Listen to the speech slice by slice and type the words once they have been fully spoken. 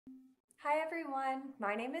Hi everyone,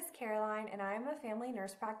 my name is Caroline and I am a family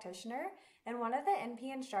nurse practitioner and one of the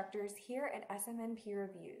NP instructors here at SMNP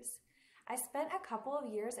Reviews. I spent a couple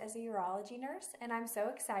of years as a urology nurse and I'm so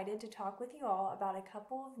excited to talk with you all about a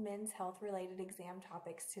couple of men's health related exam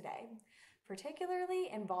topics today,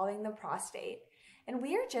 particularly involving the prostate. And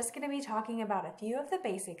we are just going to be talking about a few of the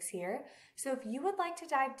basics here, so if you would like to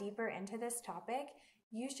dive deeper into this topic,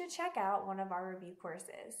 you should check out one of our review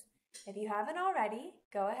courses. If you haven't already,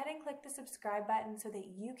 go ahead and click the subscribe button so that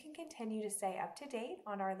you can continue to stay up to date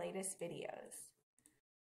on our latest videos.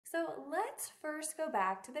 So let's first go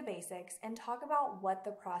back to the basics and talk about what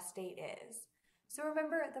the prostate is. So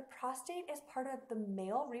remember, the prostate is part of the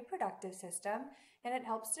male reproductive system and it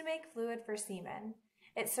helps to make fluid for semen.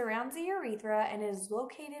 It surrounds the urethra and is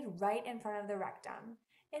located right in front of the rectum.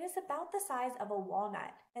 It is about the size of a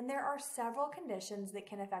walnut and there are several conditions that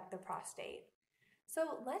can affect the prostate.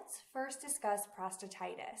 So let's first discuss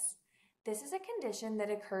prostatitis. This is a condition that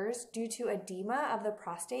occurs due to edema of the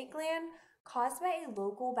prostate gland caused by a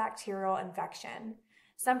local bacterial infection.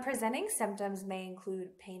 Some presenting symptoms may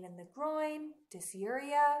include pain in the groin,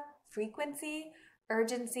 dysuria, frequency,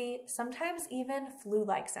 urgency, sometimes even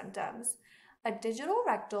flu-like symptoms. A digital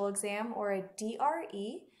rectal exam, or a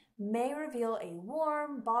DRE, may reveal a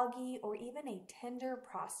warm, boggy, or even a tender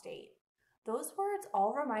prostate. Those words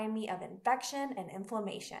all remind me of infection and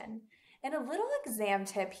inflammation. And a little exam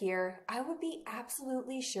tip here, I would be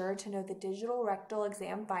absolutely sure to know the digital rectal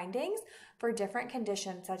exam findings for different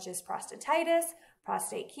conditions such as prostatitis,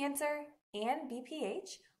 prostate cancer, and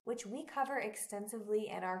BPH, which we cover extensively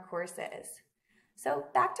in our courses. So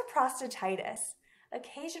back to prostatitis.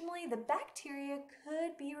 Occasionally, the bacteria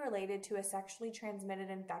could be related to a sexually transmitted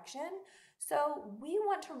infection, so we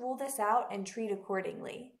want to rule this out and treat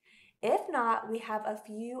accordingly. If not, we have a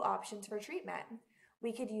few options for treatment.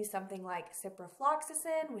 We could use something like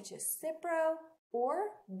ciprofloxacin, which is Cipro, or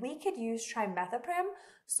we could use trimethoprim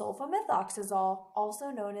sulfamethoxazole, also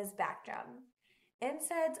known as Bactrim.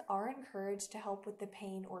 NSAIDs are encouraged to help with the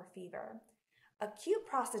pain or fever. Acute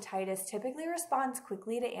prostatitis typically responds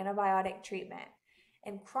quickly to antibiotic treatment.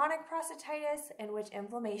 In chronic prostatitis, in which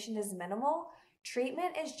inflammation is minimal,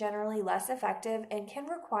 treatment is generally less effective and can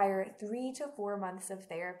require 3 to 4 months of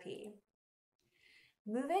therapy.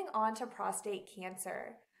 Moving on to prostate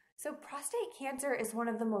cancer. So prostate cancer is one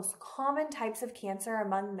of the most common types of cancer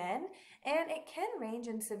among men, and it can range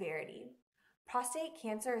in severity. Prostate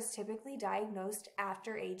cancer is typically diagnosed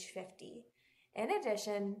after age 50. In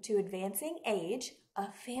addition to advancing age,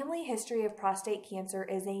 a family history of prostate cancer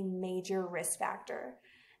is a major risk factor.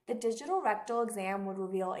 The digital rectal exam would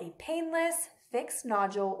reveal a painless, fixed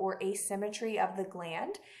nodule or asymmetry of the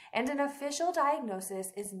gland, and an official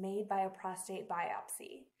diagnosis is made by a prostate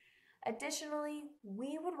biopsy. Additionally,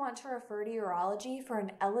 we would want to refer to urology for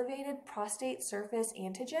an elevated prostate surface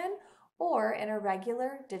antigen or an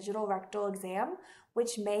irregular digital rectal exam,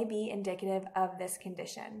 which may be indicative of this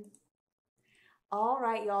condition. All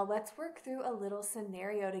right, y'all, let's work through a little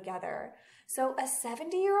scenario together. So a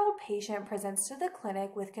 70-year-old patient presents to the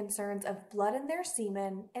clinic with concerns of blood in their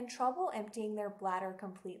semen and trouble emptying their bladder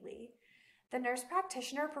completely. The nurse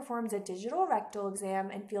practitioner performs a digital rectal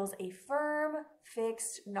exam and feels a firm,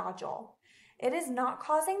 fixed nodule. It is not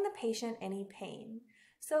causing the patient any pain.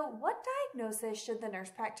 So what diagnosis should the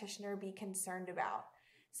nurse practitioner be concerned about?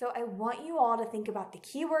 So I want you all to think about the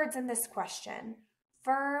keywords in this question: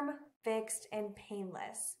 firm, fixed, and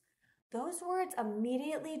painless. Those words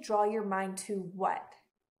immediately draw your mind to what?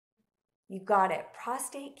 You got it,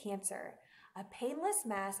 prostate cancer. A painless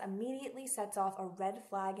mass immediately sets off a red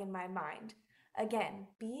flag in my mind. Again,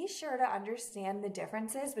 be sure to understand the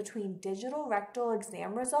differences between digital rectal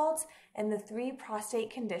exam results and the 3 prostate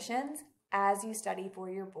conditions as you study for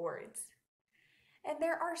your boards. And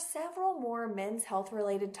there are several more men's health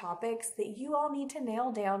related topics that you all need to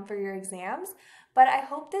nail down for your exams, but I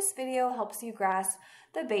hope this video helps you grasp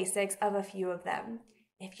the basics of a few of them.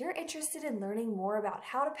 If you're interested in learning more about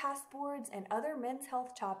how to pass boards and other men's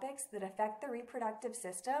health topics that affect the reproductive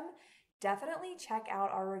system, definitely check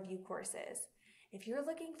out our review courses. If you're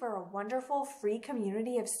looking for a wonderful free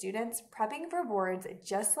community of students prepping for boards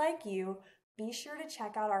just like you, be sure to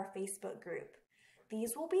check out our Facebook group.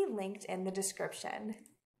 These will be linked in the description.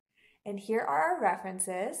 And here are our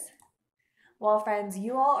references. Well, friends,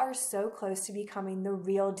 you all are so close to becoming the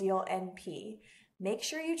real deal NP. Make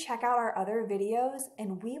sure you check out our other videos,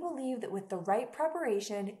 and we believe that with the right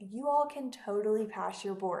preparation, you all can totally pass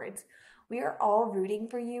your boards. We are all rooting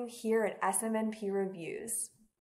for you here at SMNP Reviews.